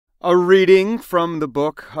A reading from the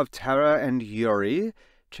book of Tara and Yuri,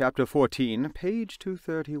 chapter 14, page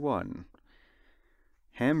 231.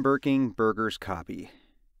 Hamburking Burger's copy.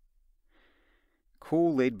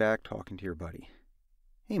 Cool, laid back, talking to your buddy.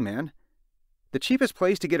 Hey man, the cheapest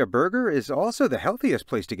place to get a burger is also the healthiest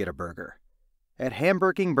place to get a burger. At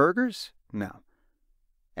Hamburking Burgers? No.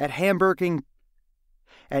 At Hamburking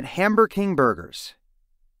Burgers.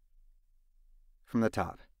 From the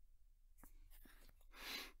top.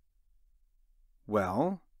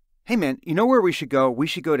 Well, hey man, you know where we should go? We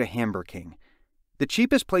should go to Hamburking. The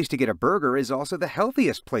cheapest place to get a burger is also the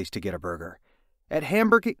healthiest place to get a burger. At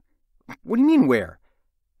Hamburking... What do you mean where?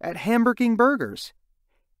 At Hamburking Burgers.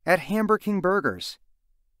 At Hamburking Burgers.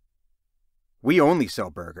 We only sell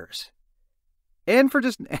burgers. And for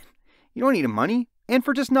just... You don't need money. And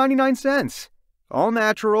for just 99 cents. All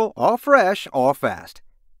natural, all fresh, all fast.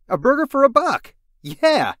 A burger for $1.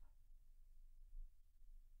 Yeah!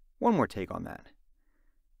 One more take on that.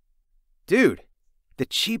 Dude, the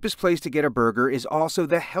cheapest place to get a burger is also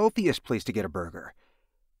the healthiest place to get a burger.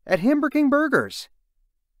 At Hamburking Burgers.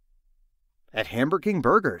 At Hamburking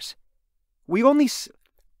Burgers. We only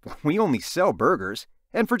sell burgers,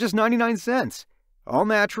 and for just 99 cents. All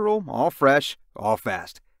natural, all fresh, all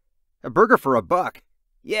fast. A burger for $1.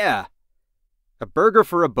 Yeah. A burger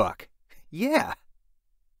for $1. Yeah.